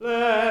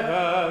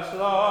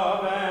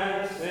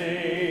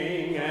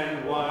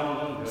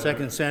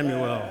2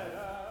 Samuel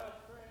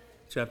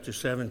chapter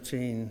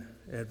 17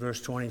 at verse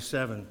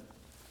 27.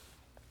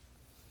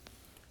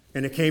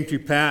 And it came to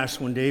pass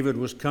when David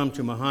was come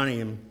to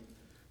Mahanaim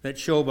that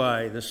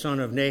Shobai, the son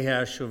of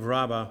Nahash of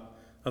Rabbah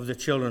of the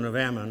children of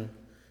Ammon,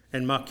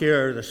 and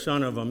Machir, the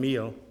son of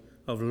Amiel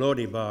of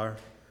Lodibar,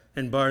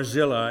 and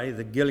Barzillai,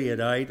 the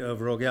Gileadite of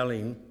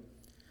Rogelim,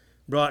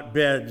 brought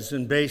beds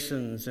and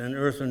basins and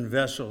earthen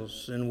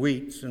vessels and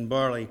wheats and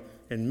barley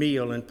and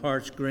meal and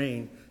parched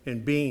grain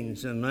and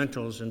beans and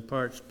lentils and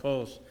parched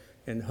pulse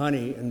and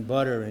honey and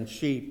butter and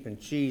sheep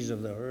and cheese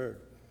of the herd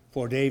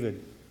for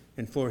David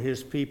and for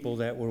his people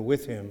that were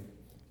with him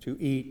to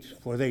eat.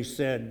 For they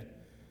said,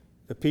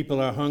 the people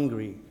are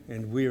hungry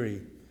and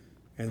weary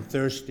and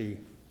thirsty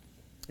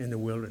in the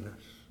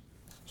wilderness.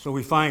 So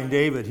we find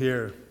David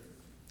here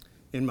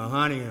in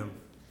Mahanaim.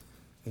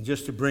 And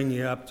just to bring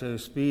you up to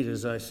speed,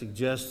 as I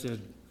suggested,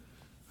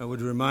 I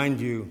would remind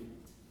you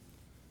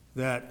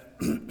that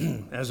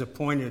as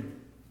appointed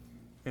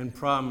and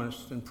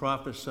promised and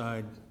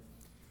prophesied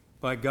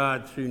by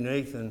God through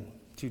Nathan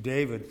to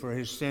David for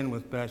his sin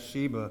with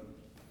Bathsheba,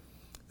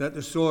 that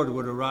the sword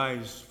would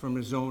arise from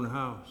his own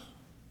house.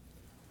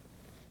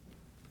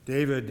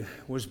 David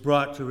was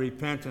brought to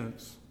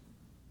repentance,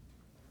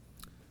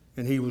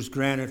 and he was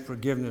granted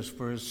forgiveness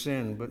for his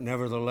sin, but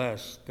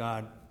nevertheless,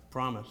 God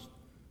promised,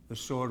 the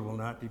sword will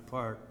not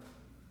depart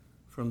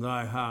from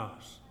thy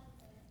house.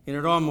 And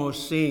it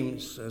almost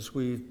seems, as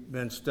we've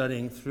been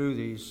studying through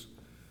these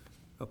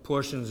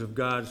portions of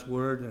God's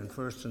Word in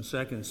 1 and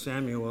 2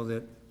 Samuel,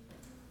 that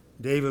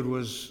David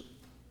was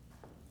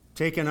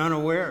taken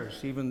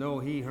unawares, even though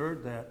he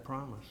heard that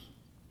promise,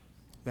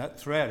 that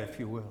threat, if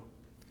you will.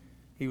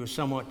 He was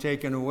somewhat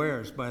taken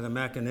unawares by the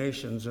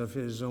machinations of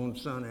his own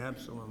son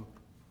Absalom,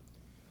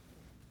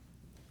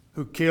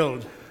 who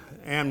killed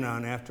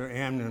Amnon after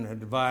Amnon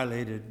had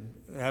violated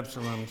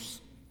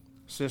Absalom's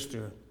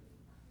sister,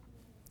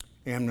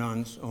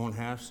 Amnon's own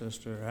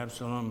half-sister.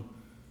 Absalom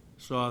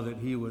saw that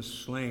he was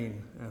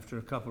slain after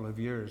a couple of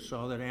years,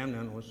 saw that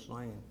Amnon was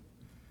slain.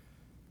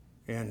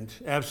 And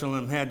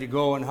Absalom had to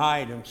go and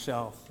hide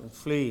himself and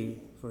flee,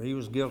 for he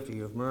was guilty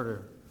of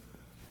murder,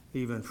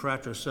 even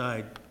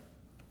fratricide.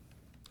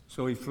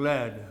 So he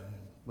fled,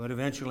 but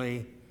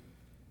eventually,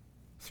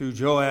 through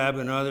Joab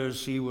and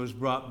others, he was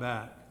brought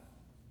back.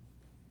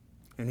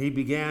 And he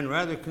began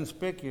rather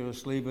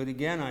conspicuously, but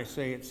again, I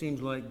say it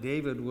seems like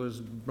David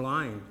was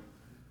blind.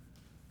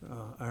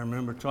 I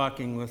remember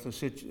talking with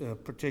a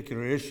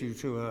particular issue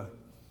to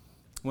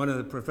one of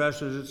the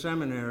professors at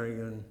seminary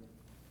and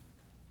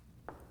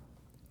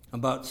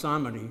about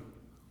psalmody,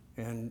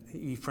 and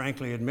he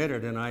frankly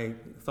admitted, and I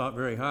thought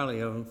very highly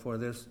of him for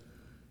this,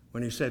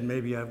 when he said,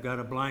 maybe I've got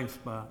a blind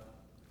spot.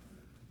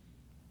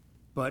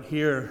 But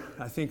here,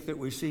 I think that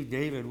we see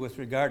David, with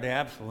regard to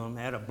Absalom,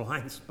 had a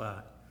blind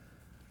spot.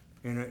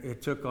 And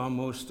it took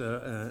almost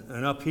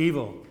an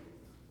upheaval.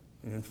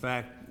 And in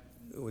fact,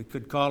 we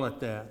could call it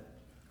that,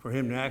 for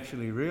him to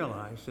actually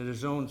realize that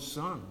his own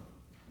son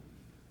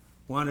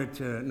wanted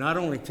to not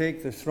only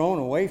take the throne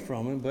away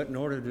from him, but in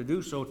order to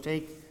do so,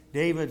 take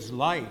David's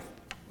life.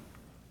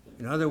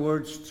 In other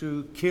words,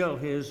 to kill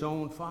his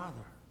own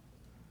father.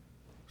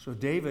 So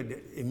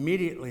David,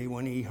 immediately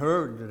when he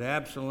heard that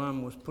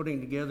Absalom was putting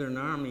together an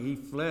army, he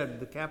fled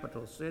the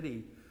capital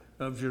city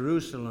of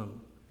Jerusalem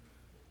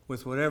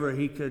with whatever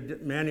he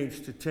could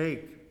manage to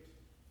take,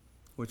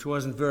 which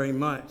wasn't very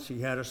much.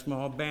 He had a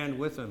small band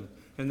with him,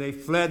 and they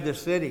fled the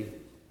city.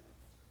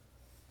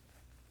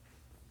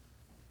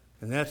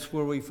 And that's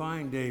where we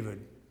find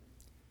David.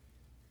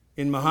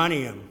 In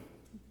Mahanaim,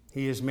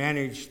 he has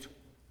managed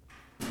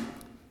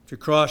to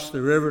cross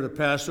the river to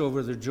pass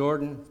over the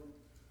Jordan,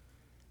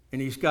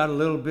 and he's got a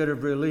little bit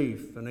of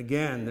relief. And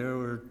again, there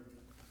were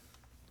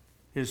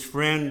his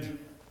friend,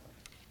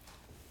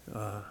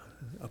 a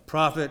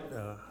prophet,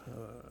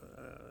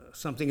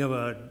 something of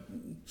a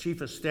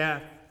chief of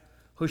staff,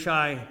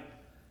 Hushai,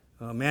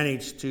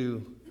 managed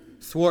to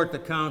thwart the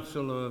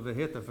counsel of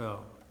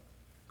Ahithophel.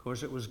 Of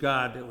course, it was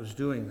God that was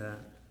doing that.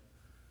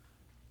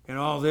 And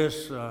all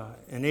this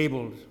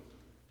enabled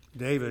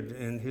David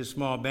and his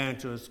small band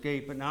to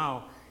escape. But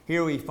now,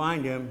 here we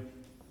find him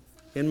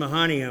in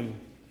Mahanaim,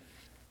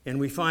 and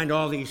we find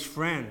all these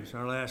friends.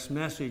 Our last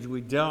message,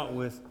 we dealt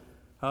with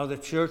how the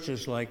church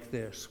is like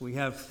this. We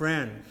have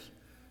friends.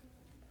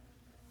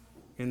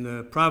 In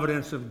the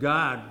providence of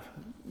God,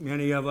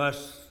 many of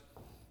us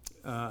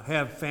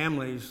have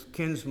families,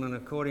 kinsmen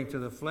according to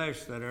the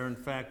flesh, that are in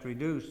fact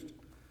reduced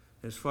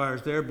as far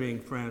as their being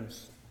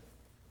friends.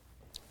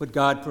 But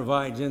God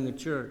provides in the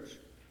church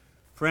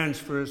friends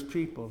for his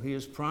people. He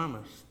has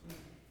promised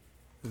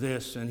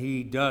this, and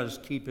he does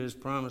keep his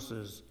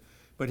promises.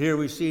 But here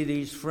we see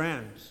these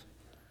friends,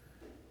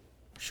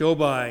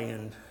 Shobai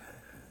and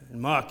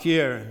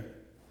Machir and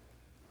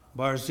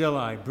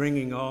Barzillai,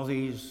 bringing all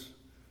these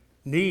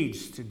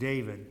needs to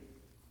David.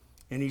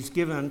 And he's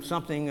given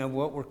something of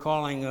what we're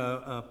calling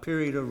a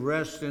period of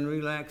rest and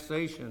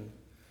relaxation.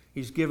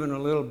 He's given a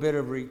little bit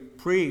of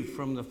reprieve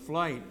from the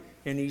flight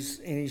and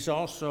he's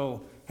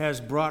also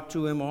has brought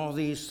to him all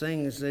these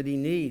things that he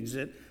needs.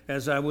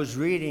 As I was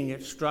reading,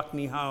 it struck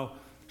me how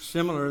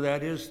similar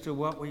that is to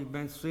what we've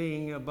been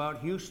seeing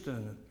about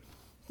Houston.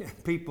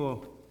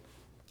 People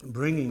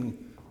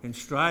bringing and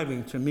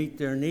striving to meet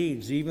their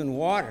needs, even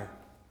water.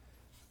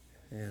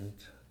 And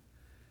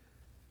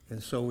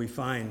so we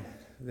find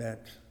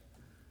that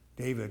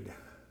David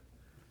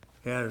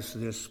has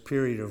this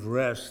period of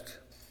rest,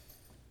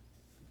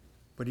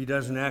 but he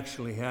doesn't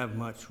actually have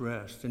much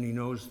rest, and he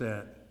knows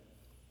that.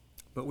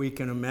 But we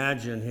can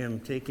imagine him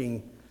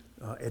taking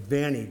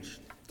advantage,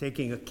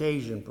 taking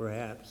occasion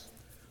perhaps,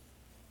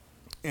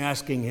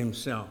 asking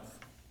himself,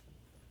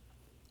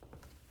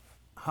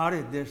 how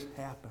did this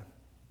happen?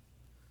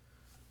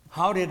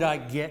 How did I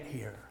get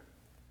here?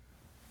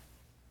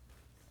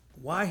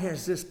 Why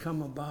has this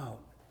come about?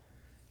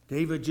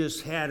 David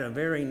just had a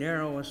very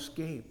narrow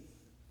escape.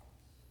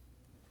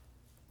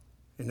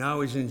 And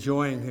now he's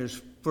enjoying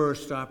his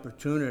first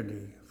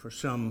opportunity for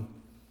some,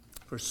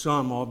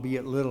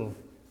 albeit little,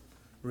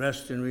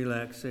 rest and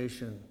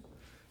relaxation.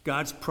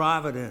 God's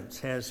providence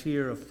has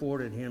here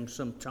afforded him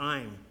some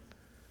time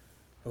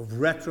of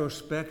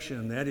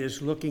retrospection, that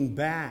is, looking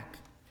back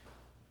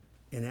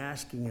and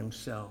asking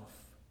himself,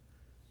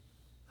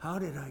 how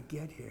did I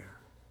get here?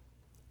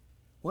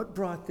 What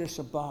brought this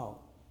about?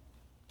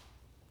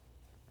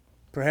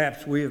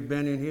 Perhaps we have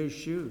been in his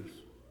shoes.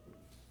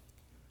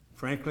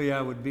 Frankly,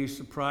 I would be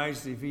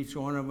surprised if each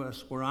one of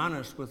us were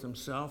honest with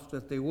himself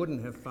that they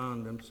wouldn't have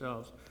found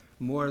themselves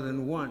more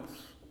than once,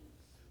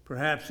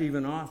 perhaps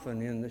even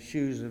often, in the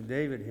shoes of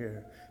David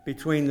here,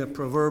 between the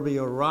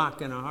proverbial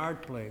rock and a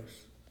hard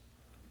place.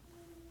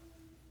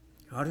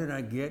 How did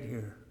I get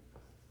here?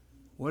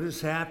 What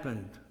has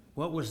happened?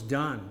 What was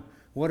done?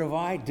 What have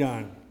I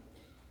done?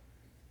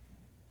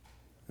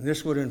 And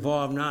this would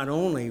involve not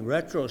only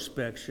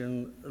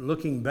retrospection,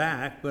 looking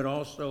back, but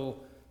also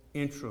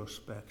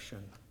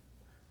introspection,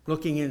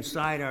 looking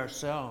inside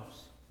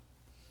ourselves.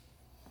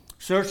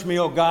 Search me,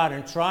 O God,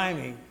 and try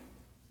me.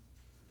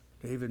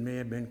 David may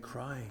have been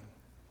crying,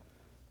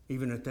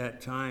 even at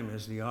that time,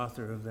 as the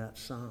author of that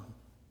psalm.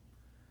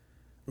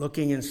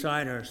 Looking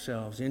inside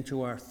ourselves,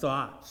 into our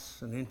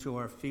thoughts and into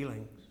our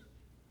feelings.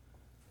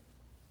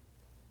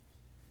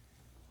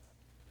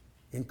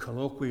 In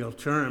colloquial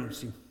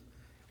terms,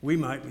 we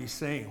might be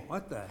saying,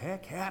 what the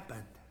heck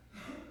happened?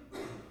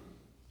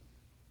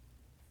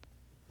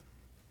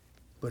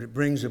 But it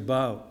brings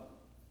about,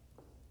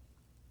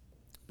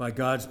 by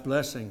God's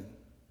blessing,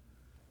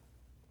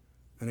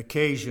 an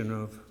occasion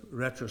of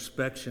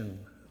retrospection,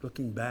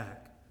 looking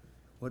back,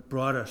 what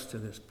brought us to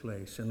this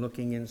place, and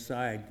looking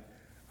inside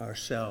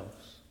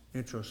ourselves,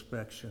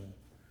 introspection.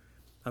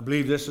 I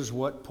believe this is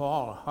what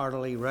Paul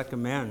heartily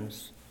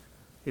recommends,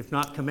 if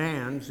not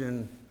commands,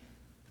 in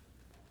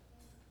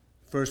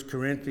 1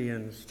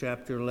 Corinthians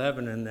chapter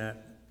 11 and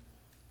that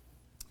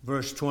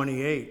verse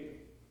 28,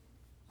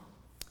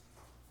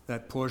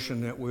 that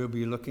portion that we'll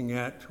be looking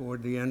at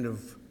toward the end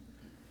of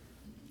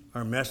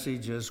our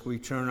message as we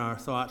turn our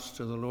thoughts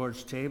to the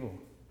Lord's table.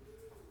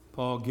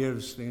 Paul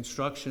gives the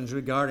instructions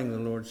regarding the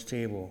Lord's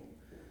table,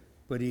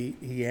 but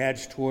he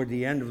adds toward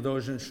the end of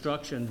those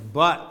instructions,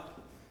 but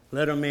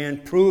let a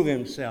man prove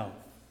himself.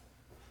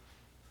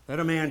 Let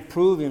a man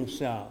prove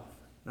himself.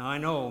 Now, I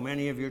know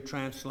many of your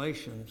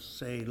translations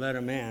say, let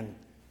a man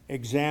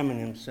examine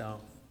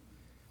himself.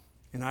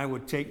 And I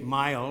would take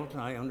mild,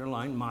 I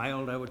underline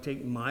mild, I would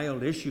take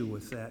mild issue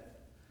with that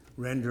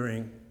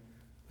rendering.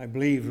 I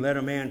believe let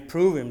a man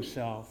prove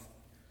himself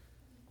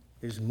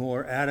is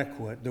more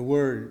adequate. The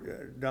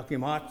word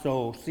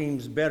dokimazo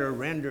seems better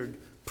rendered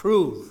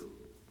prove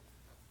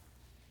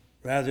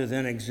rather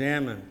than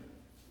examine.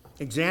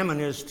 Examine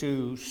is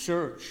to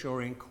search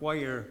or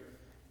inquire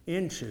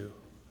into.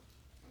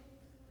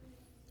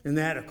 And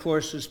that, of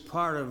course, is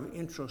part of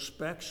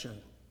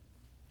introspection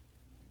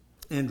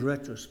and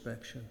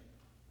retrospection.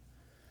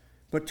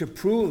 But to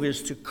prove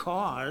is to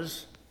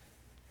cause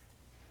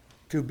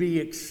to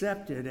be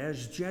accepted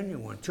as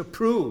genuine, to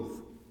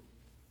prove.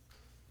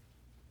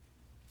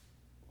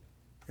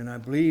 And I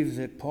believe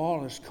that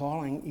Paul is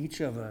calling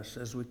each of us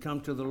as we come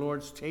to the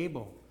Lord's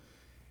table.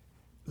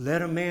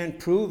 Let a man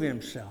prove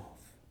himself.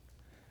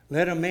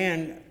 Let a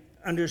man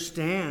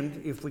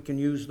understand, if we can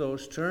use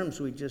those terms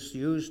we just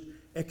used,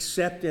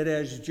 accepted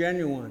as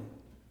genuine.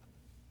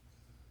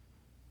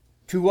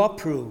 To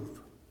approve.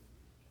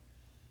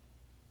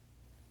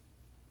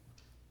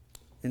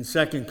 In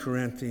 2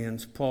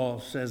 Corinthians,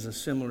 Paul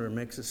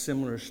makes a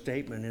similar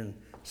statement in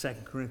 2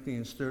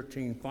 Corinthians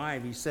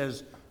 13:5. He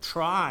says,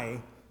 try,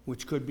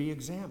 which could be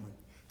examined.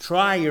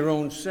 Try your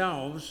own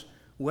selves,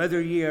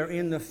 whether ye are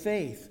in the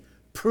faith.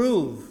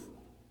 Prove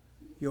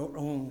your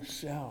own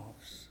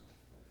selves.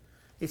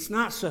 It's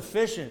not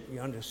sufficient, you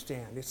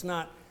understand. It's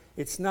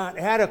not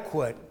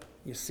adequate,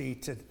 you see,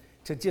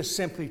 to just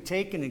simply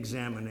take an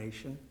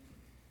examination.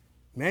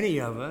 Many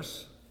of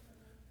us,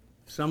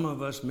 some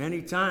of us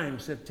many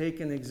times have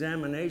taken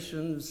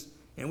examinations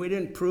and we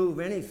didn't prove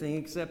anything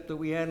except that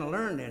we hadn't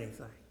learned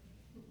anything.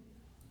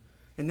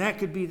 And that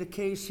could be the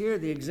case here,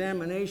 the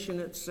examination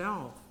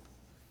itself.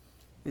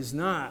 is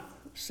not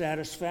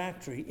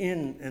satisfactory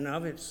in and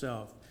of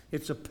itself.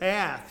 It's a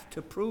path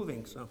to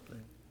proving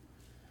something.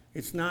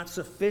 It's not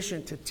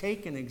sufficient to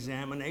take an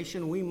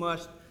examination. We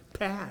must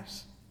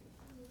pass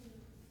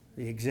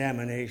the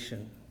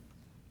examination.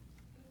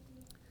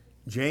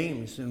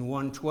 James in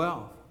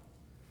 1:12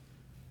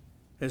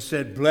 has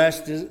said,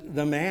 "Blessed is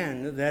the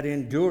man that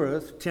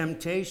endureth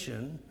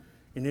temptation."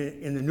 In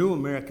the New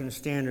American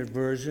Standard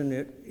Version,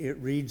 it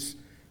reads,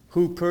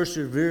 "Who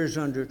perseveres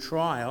under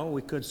trial."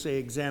 We could say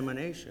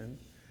examination.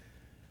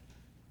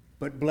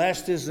 But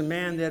blessed is the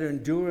man that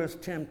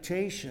endureth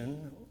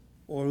temptation,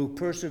 or who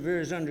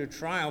perseveres under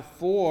trial,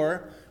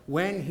 for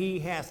when he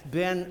hath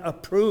been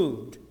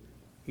approved,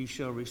 he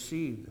shall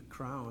receive the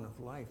crown of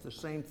life. The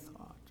same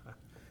thought,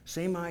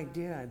 same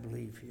idea, I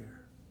believe, here.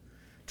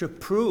 To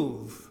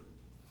prove,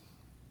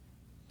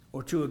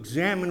 or to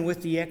examine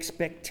with the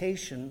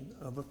expectation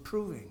of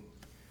approving,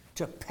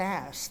 to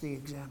pass the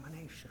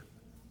examination.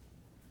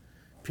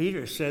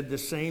 Peter said the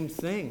same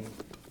thing,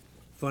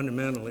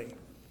 fundamentally,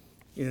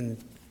 in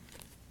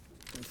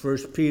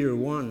 1 Peter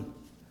 1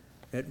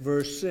 at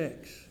verse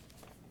 6.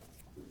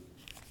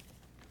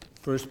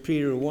 1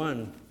 Peter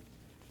 1,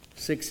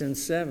 6 and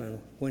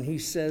 7, when he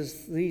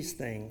says these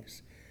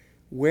things,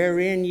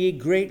 "Wherein ye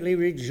greatly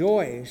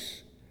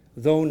rejoice,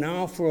 though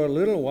now for a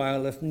little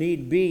while, if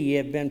need be, ye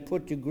have been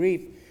put to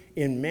grief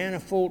in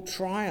manifold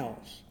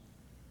trials."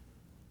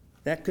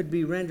 That could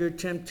be rendered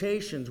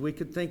temptations. We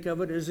could think of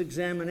it as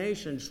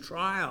examinations,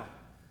 trial.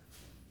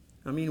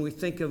 I mean, we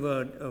think of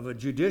a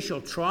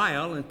judicial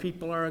trial, and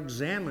people are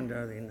examined,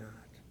 are they not?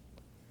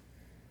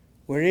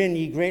 "Wherein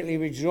ye greatly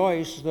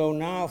rejoice, though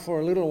now for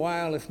a little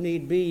while, if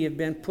need be, ye have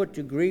been put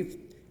to grief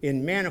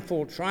in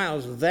manifold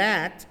trials,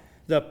 that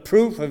the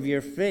proof of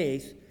your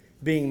faith,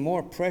 being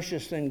more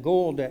precious than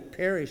gold that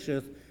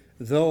perisheth,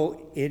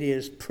 though it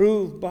is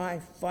proved by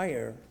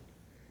fire,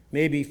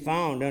 may be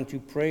found unto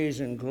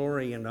praise and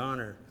glory and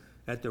honor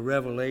at the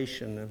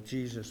revelation of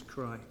Jesus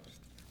Christ."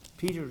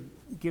 Peter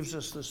gives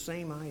us the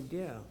same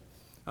idea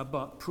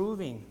about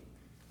proving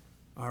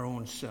our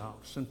own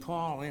selves. And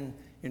Paul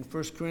in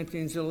 1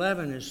 Corinthians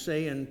 11 is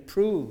saying,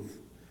 prove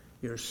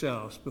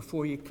yourselves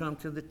before you come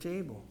to the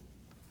table.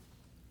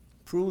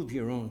 Prove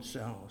your own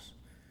selves.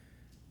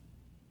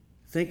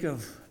 Think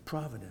of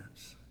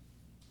providence.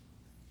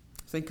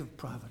 Think of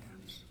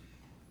providence.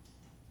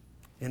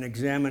 An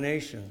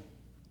examination.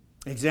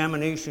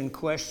 Examination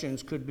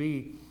questions could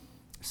be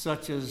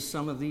such as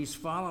some of these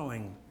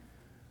following.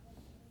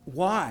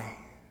 Why?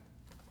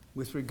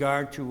 With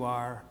regard to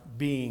our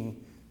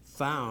being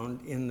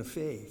found in the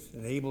faith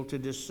and able to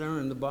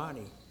discern the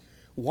body.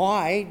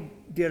 Why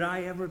did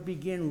I ever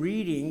begin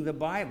reading the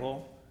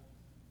Bible?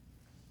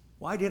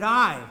 Why did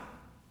I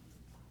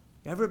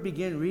ever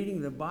begin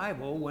reading the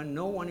Bible when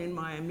no one in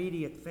my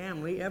immediate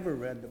family ever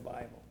read the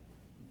Bible?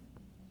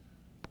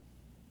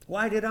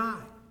 Why did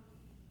I?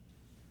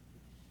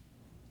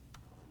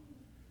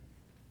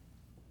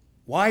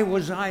 Why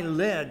was I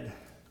led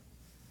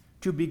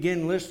to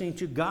begin listening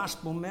to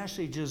gospel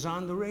messages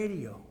on the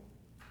radio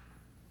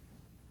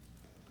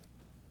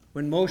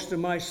when most of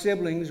my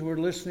siblings were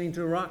listening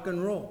to rock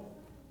and roll?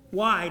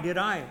 Why did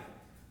I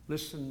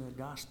listen to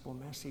gospel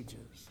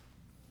messages?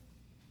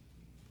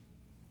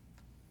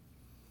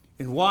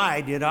 And why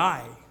did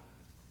I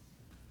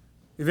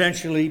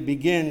eventually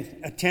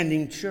begin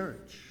attending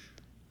church?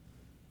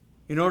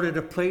 In order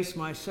to place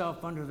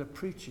myself under the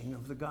preaching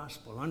of the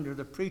gospel, under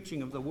the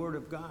preaching of the Word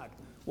of God.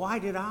 Why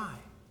did I?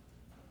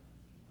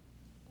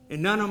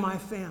 And none of my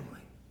family.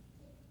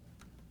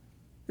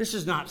 This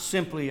is not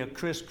simply a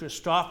Chris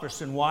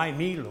Christopherson, why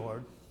me,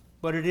 Lord?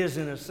 But it is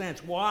in a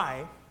sense,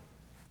 why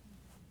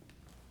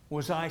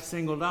was I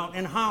singled out?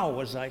 And how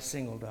was I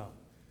singled out?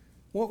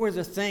 What were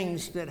the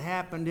things that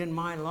happened in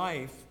my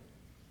life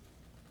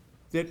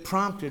that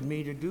prompted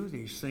me to do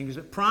these things,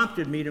 that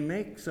prompted me to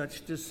make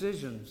such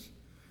decisions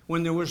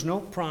when there was no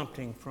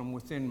prompting from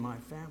within my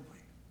family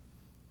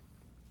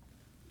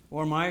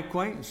or my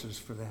acquaintances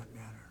for that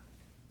matter?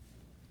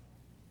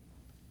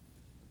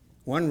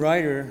 One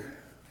writer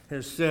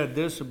has said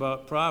this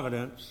about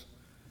providence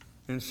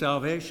and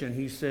salvation.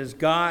 He says,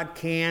 God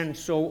can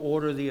so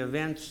order the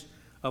events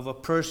of a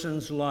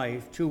person's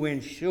life to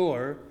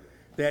ensure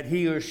that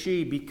he or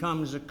she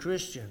becomes a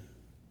Christian.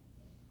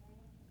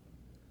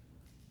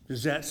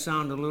 Does that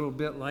sound a little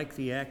bit like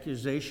the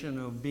accusation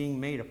of being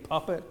made a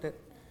puppet that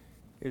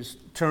is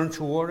turned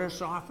toward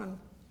us often?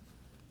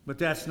 But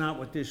that's not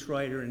what this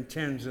writer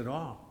intends at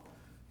all.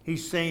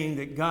 He's saying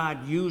that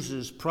God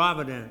uses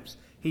providence.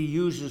 He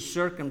uses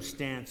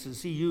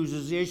circumstances. He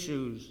uses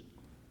issues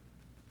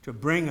to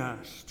bring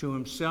us to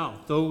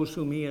himself, those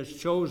whom he has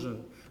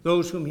chosen,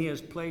 those whom he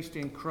has placed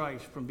in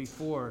Christ from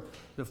before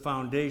the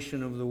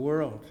foundation of the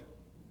world.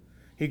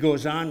 He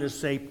goes on to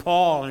say,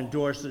 Paul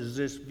endorses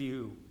this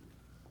view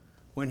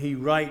when he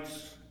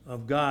writes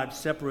of God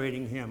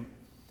separating him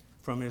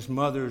from his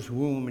mother's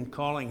womb and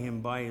calling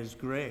him by his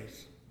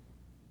grace.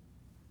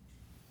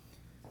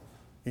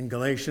 In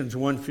Galatians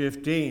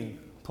 1:15,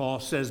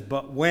 Paul says,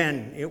 but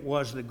when it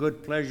was the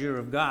good pleasure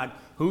of God,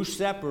 who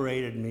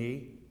separated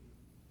me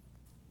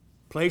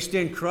placed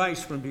in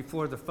Christ from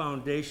before the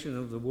foundation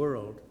of the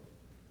world,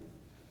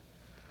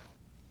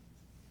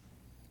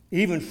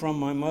 even from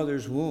my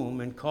mother's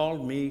womb, and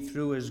called me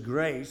through his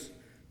grace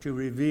to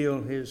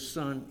reveal his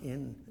Son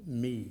in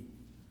me.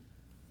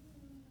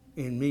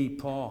 In me,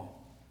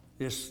 Paul,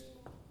 this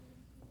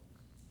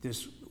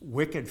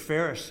wicked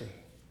Pharisee,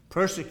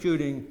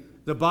 persecuting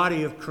the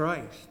body of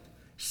Christ,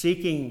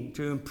 seeking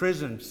to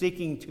imprison,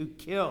 seeking to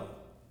kill.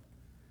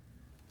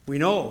 We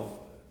know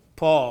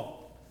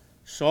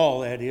Saul,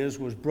 that is,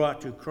 was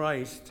brought to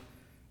Christ,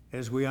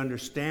 as we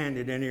understand,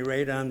 at any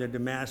rate, on the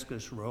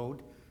Damascus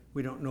road.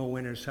 We don't know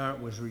when his heart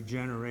was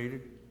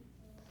regenerated.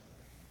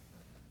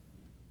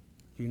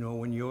 Do you know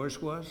when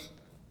yours was?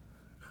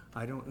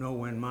 I don't know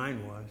when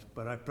mine was,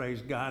 but I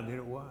praise God that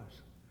it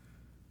was.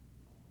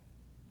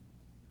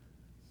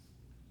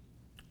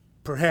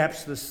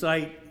 Perhaps the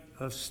sight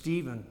of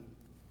Stephen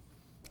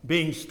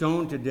being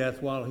stoned to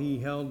death while he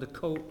held the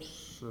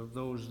coats of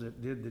those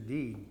that did the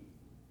deed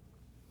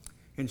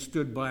and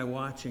stood by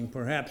watching.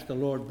 Perhaps the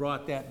Lord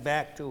brought that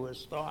back to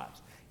his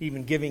thoughts,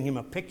 even giving him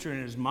a picture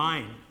in his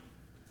mind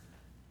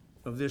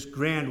of this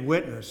grand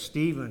witness,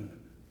 Stephen,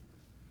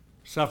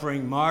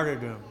 suffering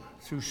martyrdom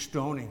through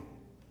stoning.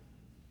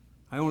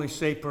 I only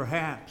say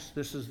perhaps.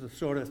 This is the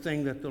sort of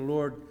thing that the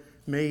Lord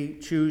may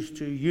choose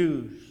to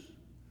use.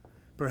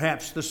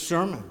 Perhaps the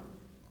sermon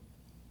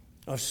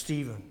of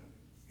Stephen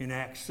in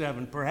Acts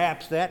 7,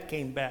 perhaps that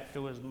came back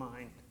to his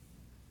mind.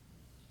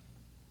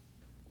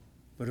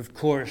 But of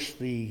course,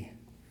 the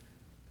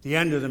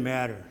end of the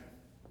matter,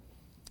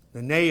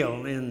 the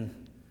nail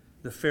in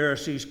the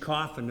Pharisee's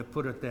coffin, to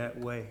put it that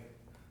way,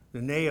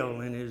 the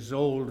nail in his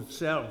old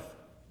self,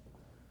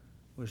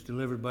 was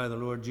delivered by the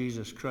Lord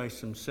Jesus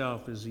Christ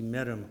himself as he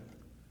met him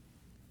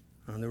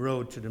on the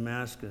road to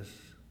Damascus.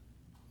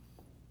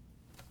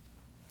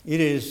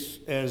 It is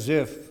as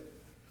if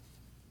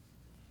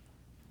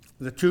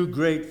the two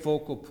great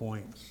focal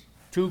points,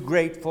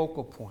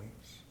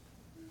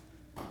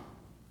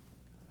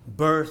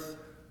 birth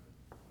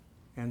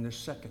and the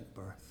second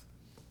birth,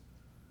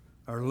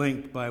 are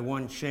linked by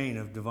one chain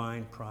of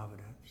divine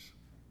providence.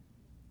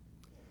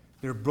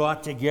 They're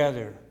brought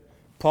together.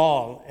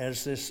 Paul,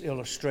 as this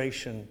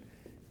illustration,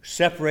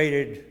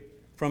 separated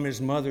from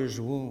his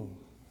mother's womb,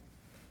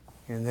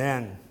 and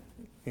then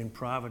in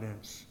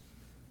providence,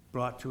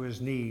 brought to his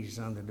knees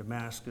on the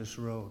Damascus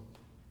road.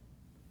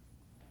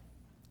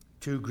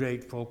 Two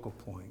great focal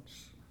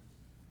points,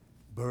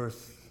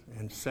 birth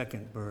and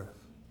second birth.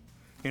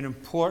 An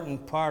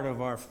important part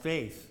of our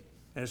faith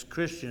as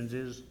Christians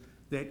is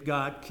that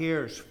God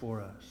cares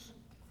for us,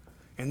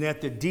 and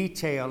that the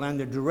detail and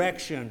the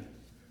direction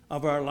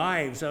of our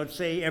lives, I would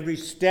say every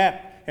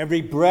step,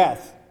 every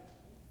breath,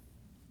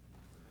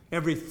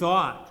 every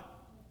thought,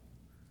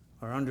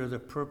 are under the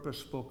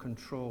purposeful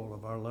control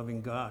of our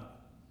loving God.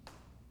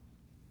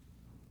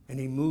 And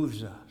he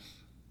moves us.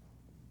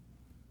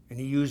 And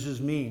he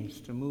uses means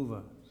to move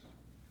us.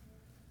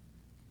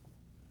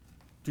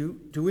 Do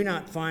we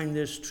not find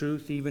this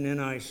truth even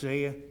in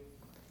Isaiah?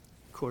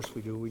 Of course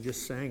we do. We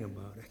just sang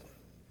about it.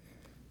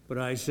 But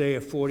Isaiah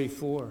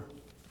 44.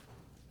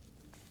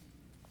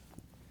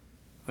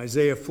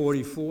 Isaiah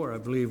 44, I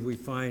believe we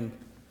find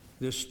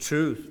this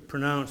truth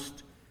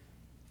pronounced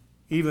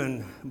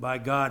even by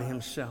God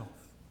himself.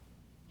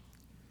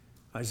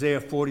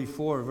 Isaiah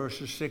 44,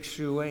 verses 6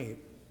 through 8.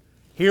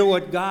 Hear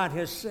what God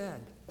has said.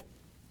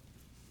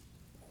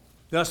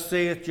 Thus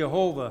saith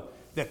Jehovah,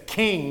 the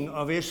King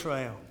of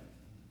Israel,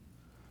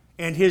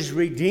 and his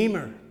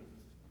Redeemer.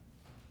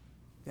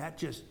 That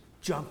just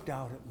jumped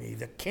out at me.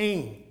 The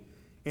King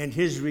and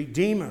his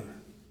Redeemer.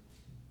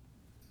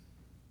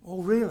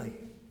 Oh, really?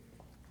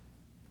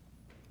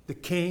 The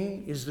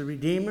King is the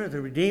Redeemer.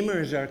 The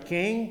Redeemer is our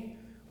King.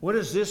 What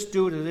does this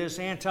do to this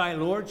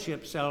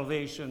anti-lordship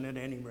salvation at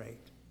any rate?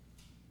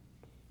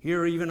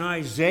 Here even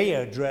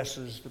Isaiah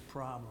addresses the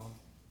problem.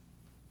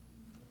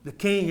 The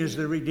King is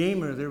the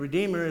Redeemer. The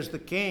Redeemer is the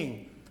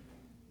King.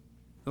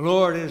 The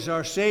Lord is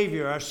our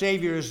Savior. Our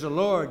Savior is the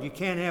Lord. You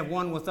can't have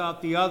one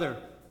without the other.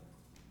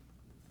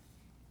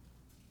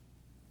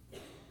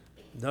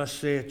 Thus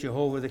saith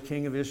Jehovah, the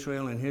King of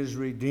Israel, and his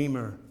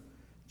Redeemer,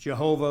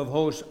 Jehovah of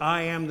hosts,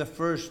 I am the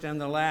first and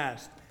the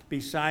last.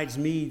 Besides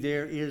me,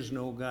 there is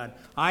no God.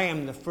 I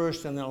am the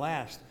first and the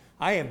last.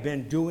 I have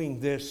been doing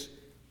this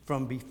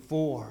from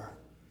before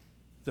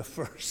the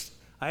first.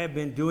 I have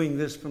been doing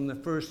this from the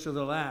first to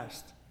the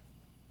last,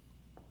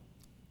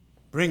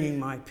 bringing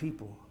my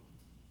people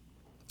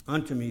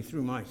unto me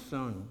through my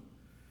Son.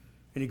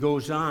 And he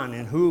goes on,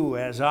 and who,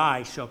 as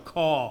I, shall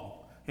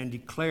call and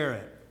declare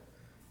it,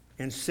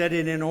 and set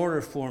it in order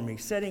for me.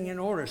 Setting in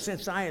order.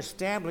 Since I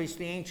established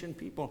the ancient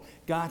people,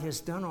 God has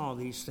done all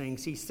these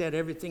things. He set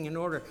everything in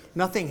order.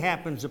 Nothing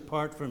happens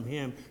apart from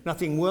him.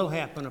 Nothing will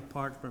happen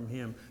apart from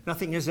him.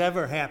 Nothing has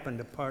ever happened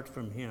apart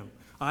from him.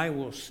 I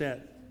will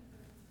set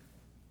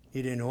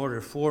it in order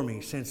for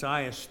me, since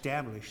I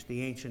established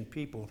the ancient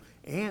people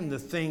and the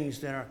things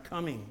that are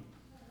coming,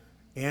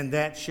 and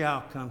that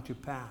shall come to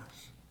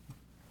pass.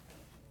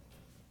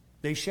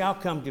 They shall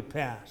come to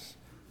pass.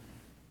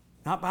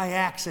 not by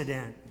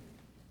accident,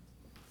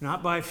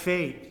 not by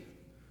fate,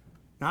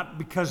 not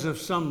because of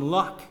some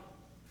luck,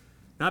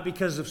 not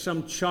because of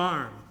some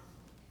charm,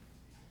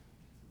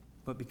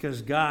 but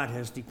because God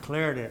has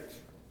declared it.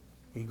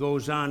 He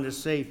goes on to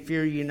say,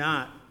 "Fear ye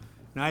not,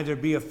 neither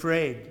be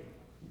afraid.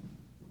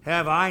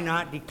 Have I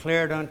not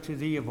declared unto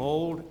thee of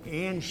old,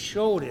 and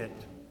showed it?"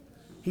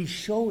 He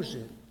shows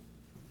it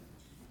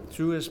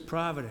through his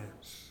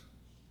providence.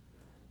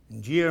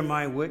 "And ye are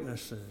my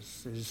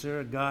witnesses. Is there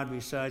a God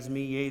besides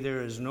me? Yea,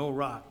 there is no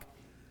rock.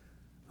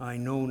 I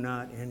know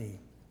not any."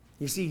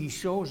 You see, he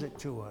shows it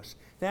to us.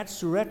 That's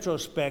the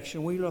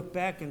retrospection. We look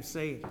back and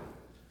say,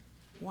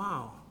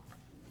 wow,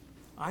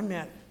 I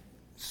met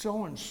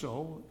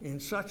so-and-so in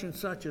such and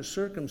such a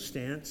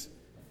circumstance,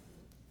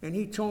 and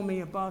he told me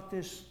about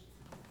this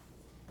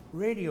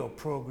radio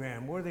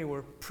program where they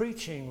were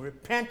preaching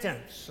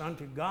repentance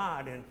unto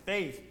God and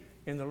faith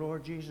in the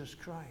Lord Jesus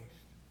Christ.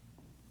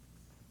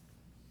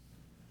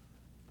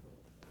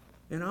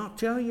 And I'll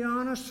tell you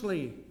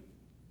honestly,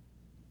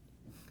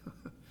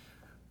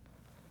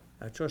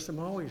 I trust I'm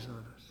always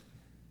honest,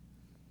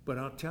 but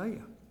I'll tell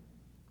you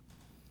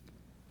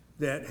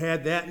that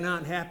had that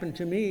not happened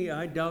to me,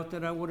 I doubt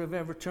that I would have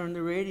ever turned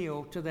the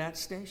radio to that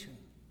station.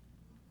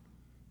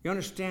 You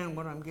understand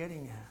what I'm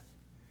getting at?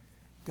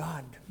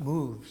 God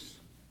moves.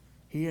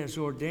 He has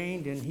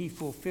ordained and he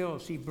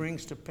fulfills. He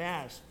brings to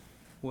pass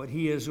what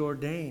he has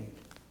ordained.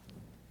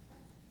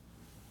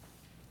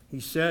 He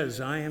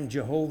says, "I am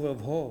Jehovah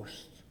of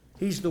hosts."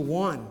 He's the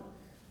one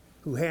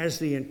who has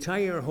the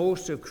entire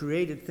host of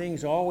created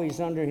things always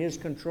under his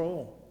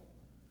control.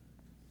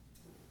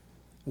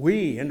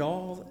 We and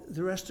all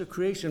the rest of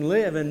creation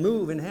live and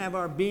move and have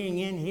our being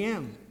in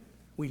him.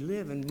 We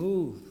live and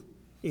move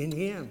in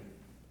him,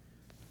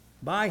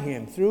 by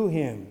him, through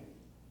him.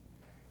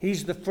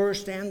 He's the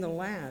first and the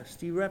last.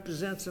 He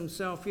represents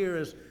himself here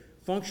as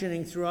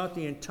functioning throughout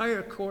the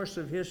entire course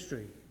of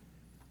history,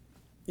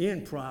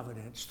 in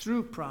providence,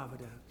 through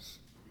providence.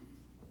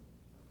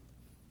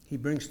 He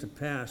brings to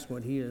pass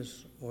what he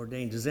has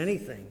ordained. Does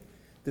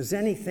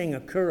anything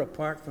occur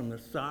apart from the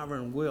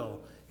sovereign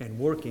will and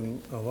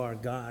working of our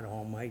God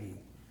Almighty?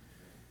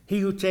 He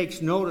who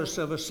takes notice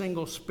of a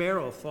single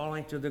sparrow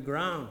falling to the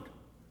ground,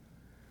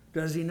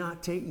 does he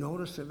not take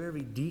notice of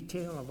every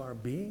detail of our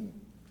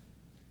being?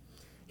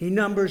 He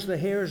numbers the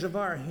hairs of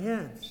our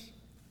heads.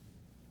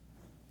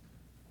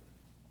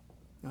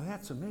 Now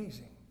that's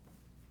amazing.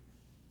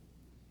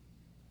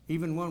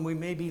 Even when we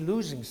may be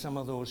losing some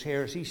of those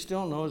hairs, he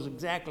still knows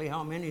exactly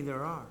how many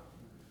there are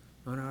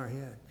on our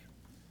heads.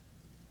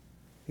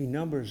 He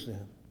numbers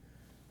them,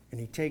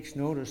 and he takes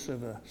notice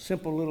of a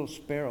simple little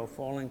sparrow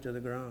falling to the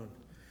ground.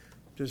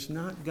 Does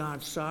not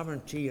God's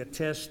sovereignty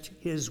attest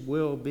his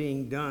will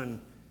being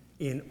done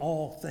in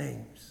all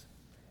things?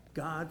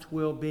 God's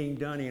will being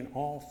done in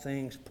all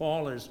things.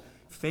 Paul has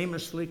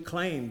famously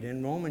claimed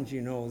in Romans,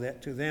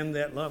 that to them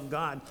that love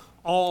God,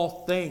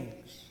 all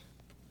things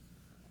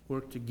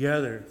work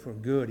together for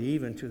good,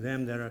 even to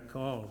them that are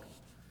called.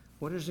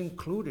 What is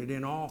included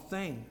in all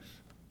things?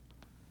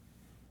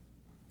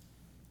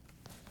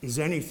 Is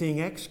anything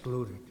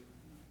excluded?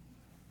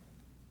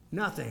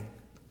 Nothing.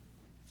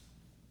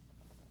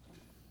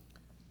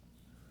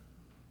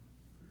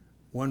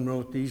 One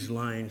wrote these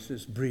lines,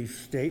 this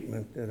brief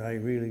statement that I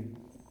really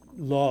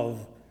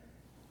love,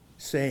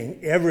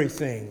 saying,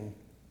 everything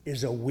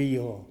is a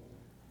wheel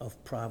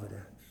of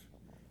providence.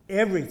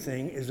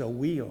 Everything is a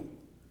wheel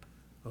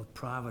of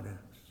providence.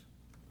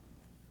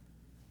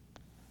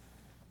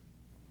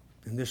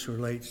 And this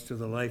relates to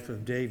the life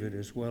of David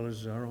as well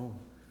as our own.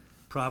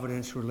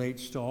 Providence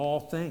relates to all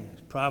things.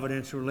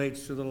 Providence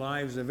relates to the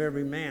lives of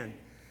every man,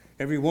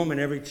 every woman,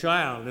 every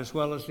child, as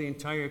well as the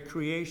entire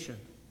creation.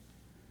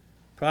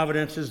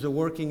 Providence is the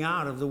working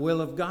out of the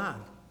will of God.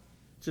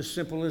 It's as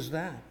simple as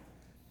that.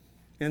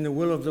 And the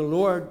will of the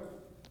Lord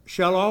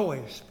shall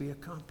always be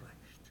accomplished.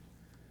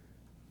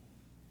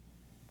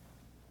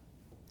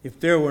 If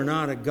there were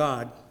not a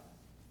God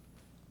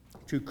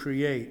to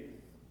create,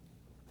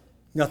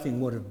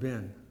 nothing would have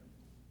been.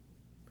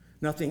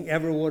 Nothing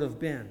ever would have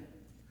been.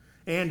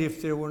 And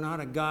if there were not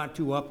a God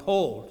to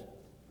uphold,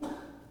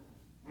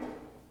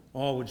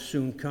 all would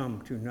soon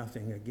come to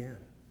nothing again.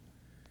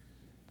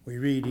 We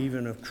read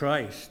even of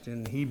Christ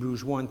in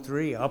Hebrews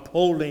 1:3,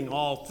 upholding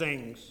all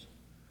things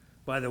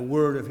by the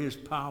word of his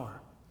power.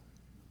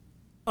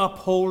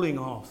 Upholding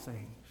all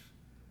things.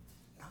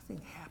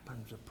 Nothing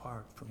happens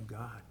apart from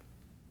God.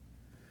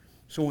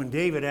 So when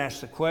David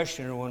asked the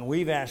question, or when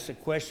we've asked the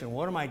question,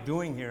 what am I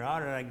doing here? How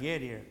did I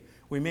get here?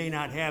 We may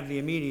not have the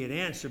immediate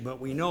answer, but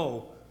we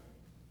know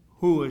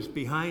who is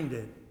behind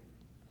it.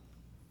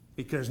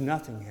 Because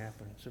nothing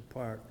happens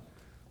apart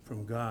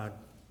from God.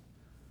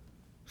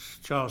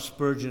 Charles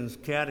Spurgeon's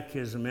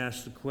Catechism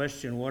asks the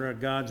question, what are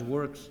God's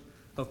works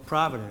of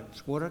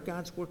providence? What are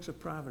God's works of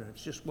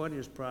providence? Just what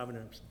is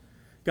providence?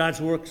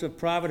 God's works of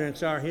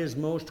providence are his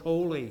most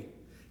holy,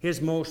 his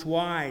most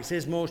wise,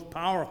 his most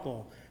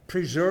powerful,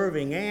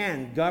 preserving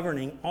and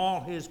governing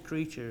all his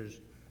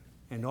creatures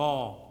and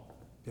all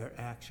their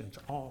actions,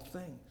 all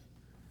things.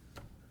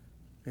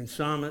 And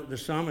the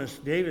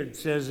psalmist David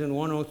says in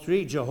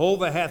 103,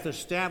 Jehovah hath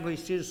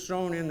established his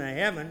throne in the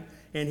heaven,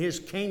 and his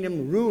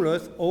kingdom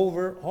ruleth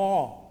over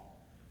all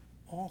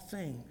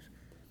things.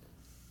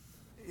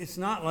 It's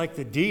not like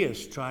the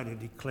deists try to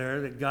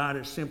declare that God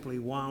has simply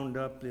wound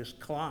up this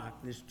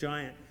clock, this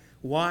giant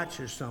watch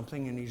or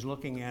something, and he's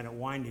looking at it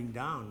winding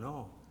down.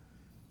 No.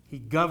 He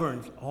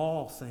governs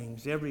all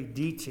things, every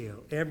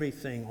detail,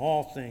 everything,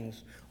 all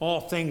things.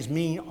 All things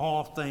mean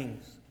all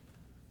things.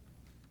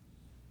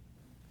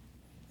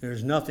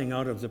 There's nothing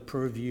out of the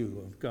purview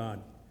of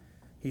God.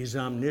 He's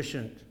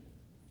omniscient.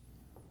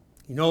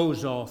 He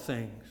knows all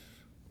things.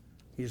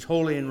 He's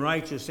holy and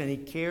righteous, and he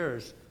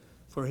cares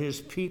for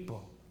his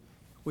people.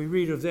 We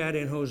read of that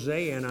in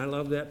Hosea, and I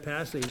love that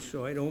passage,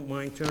 so I don't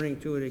mind turning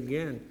to it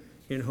again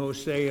in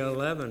Hosea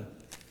 11.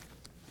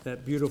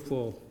 That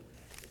beautiful,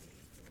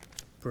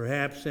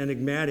 perhaps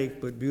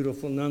enigmatic, but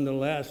beautiful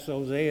nonetheless,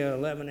 Hosea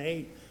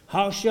 11:8.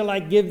 How shall I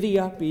give thee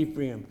up,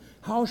 Ephraim?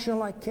 How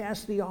shall I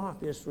cast thee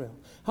off, Israel?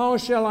 How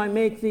shall I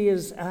make thee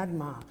as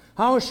Admah?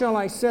 How shall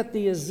I set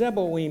thee as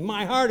Zeboim?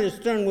 My heart is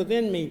turned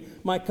within me.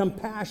 My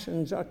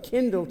compassions are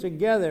kindled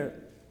together.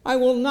 I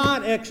will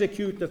not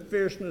execute the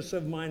fierceness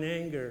of mine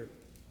anger.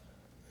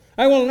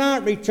 I will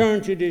not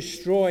return to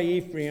destroy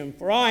Ephraim,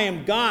 for I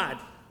am God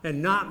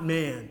and not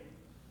man.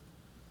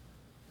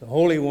 The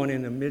Holy One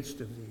in the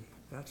midst of thee.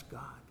 That's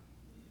God,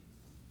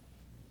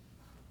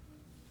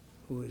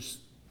 who has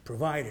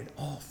provided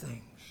all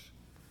things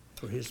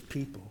for his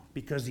people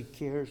because he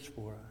cares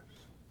for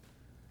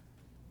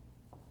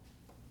us.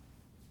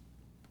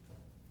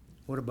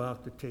 What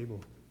about the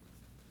table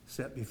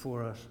set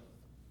before us?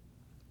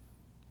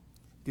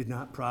 Did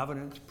not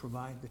Providence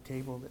provide the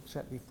table that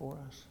set before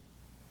us?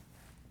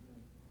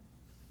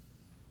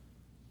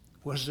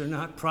 Was there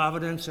not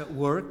Providence at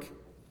work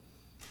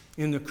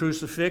in the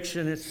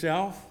crucifixion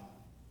itself?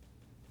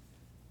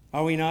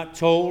 Are we not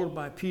told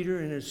by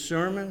Peter in his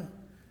sermon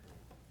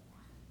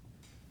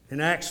in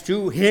Acts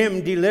 2,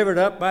 him delivered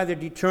up by the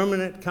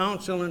determinate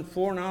counsel and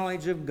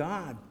foreknowledge of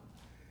God?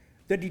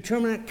 The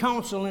determinate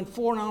counsel and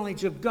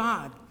foreknowledge of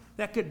God.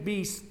 That could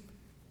be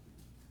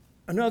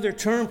another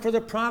term for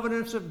the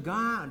providence of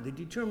God. The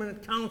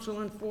determinate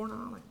counsel and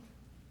foreknowledge.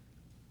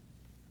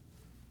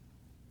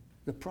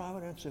 The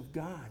providence of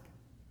God.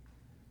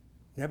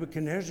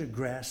 Nebuchadnezzar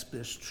grasped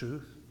this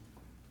truth.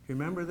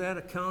 Remember that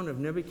account of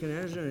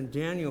Nebuchadnezzar in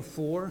Daniel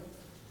 4?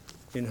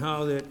 And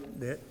how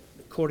that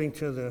according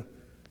to the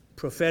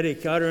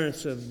prophetic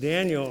utterance of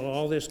Daniel,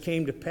 all this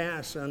came to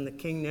pass on the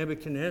king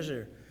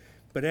Nebuchadnezzar.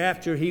 But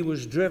after he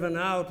was driven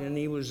out, and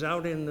he was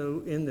out in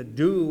the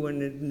dew,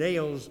 and the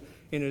nails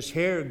in his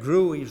hair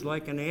grew, he's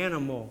like an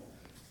animal,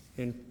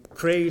 and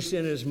crazed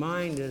in his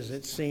mind, as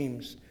it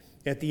seems.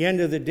 At the end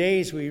of the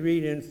days, we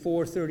read in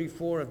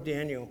 4:34 of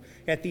Daniel,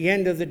 at the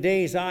end of the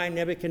days, I,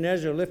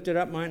 Nebuchadnezzar, lifted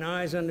up mine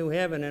eyes unto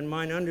heaven, and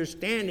mine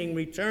understanding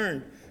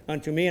returned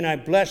unto me, and I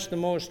blessed the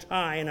Most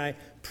High, and I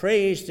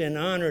praised and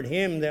honored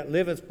him that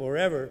liveth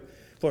forever.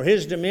 For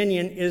his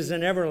dominion is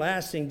an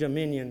everlasting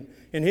dominion,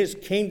 and his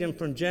kingdom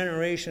from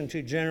generation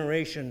to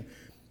generation.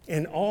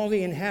 And all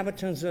the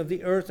inhabitants of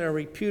the earth are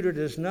reputed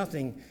as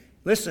nothing.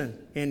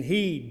 Listen, and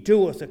he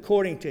doeth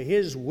according to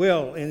his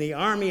will in the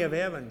army of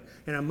heaven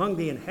and among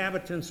the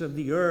inhabitants of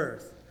the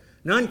earth.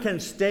 None can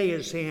stay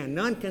his hand.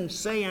 None can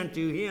say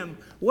unto him,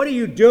 what are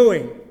you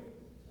doing?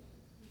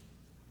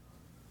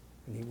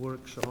 And he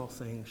works all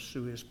things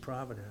through his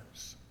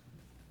providence,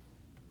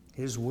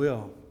 his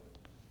will,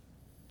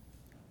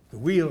 the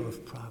wheel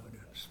of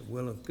providence, the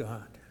will of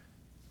God,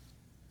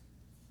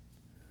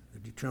 the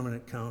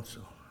determinate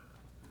counsel.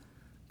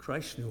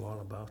 Christ knew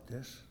all about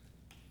this.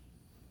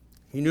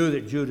 He knew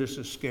that Judas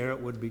Iscariot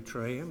would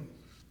betray him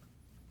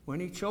when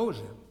he chose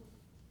him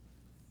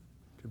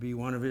to be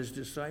one of his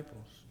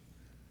disciples.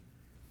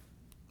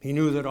 He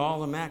knew that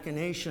all the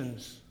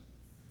machinations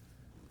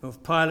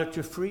of Pilate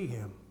to free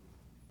him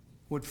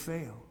would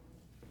fail.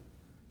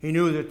 He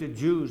knew that the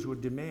Jews would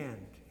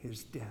demand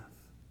his death.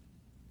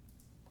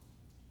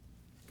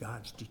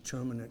 God's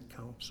determinate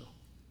counsel,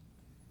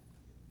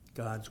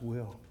 God's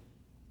will.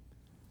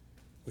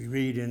 We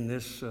read in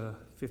this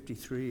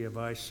 53 of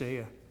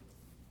Isaiah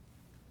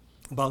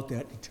about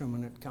that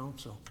determinate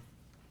counsel.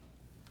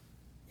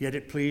 Yet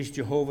it pleased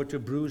Jehovah to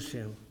bruise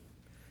him.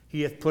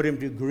 He hath put him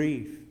to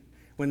grief.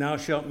 When thou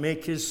shalt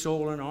make his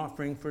soul an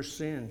offering for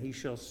sin, he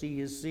shall see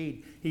his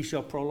seed. He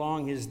shall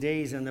prolong his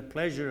days, and the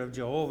pleasure of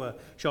Jehovah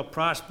shall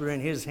prosper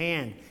in his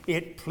hand.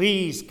 It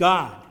pleased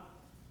God.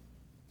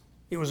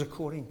 It was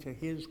according to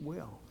his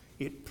will.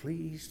 It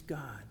pleased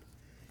God.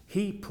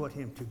 He put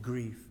him to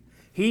grief.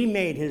 He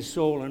made his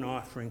soul an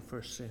offering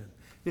for sin.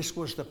 This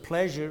was the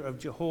pleasure of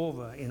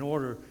Jehovah in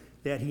order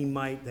that he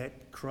might,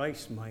 that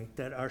Christ might,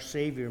 that our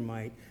Savior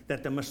might,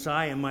 that the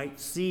Messiah might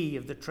see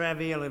of the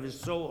travail of his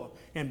soul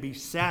and be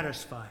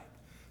satisfied,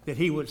 that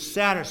he would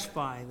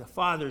satisfy the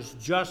Father's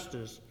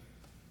justice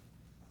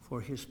for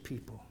his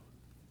people,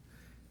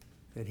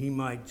 that he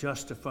might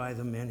justify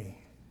the many,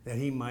 that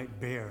he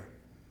might bear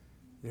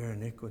their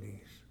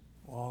iniquities,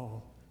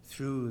 all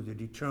through the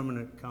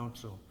determinate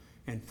counsel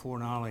and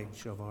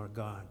foreknowledge of our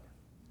God.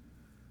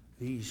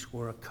 These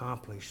were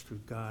accomplished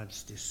through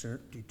God's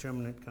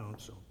determinate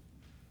counsel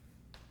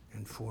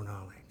and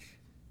foreknowledge.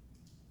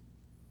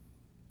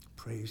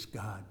 Praise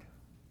God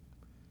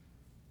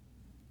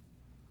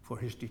for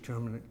his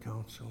determinate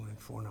counsel and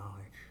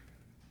foreknowledge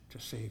to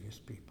save his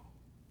people.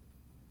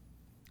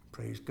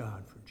 Praise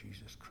God for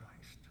Jesus Christ.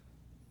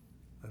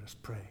 Let us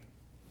pray.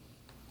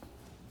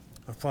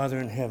 Our Father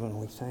in heaven,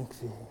 we thank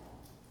thee,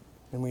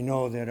 and we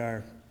know that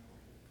our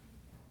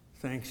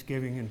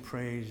thanksgiving and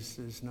praise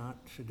is not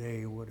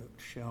today what it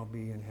shall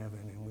be in heaven,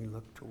 and we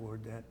look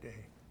toward that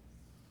day.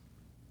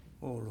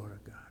 Oh, Lord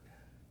of God,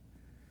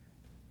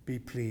 be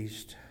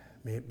pleased.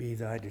 May it be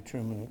thy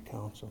determinate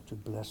counsel to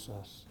bless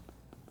us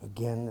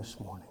again this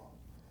morning,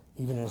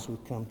 even as we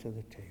come to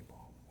the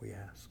table, we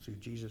ask through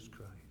Jesus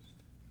Christ.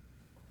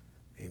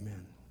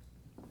 Amen.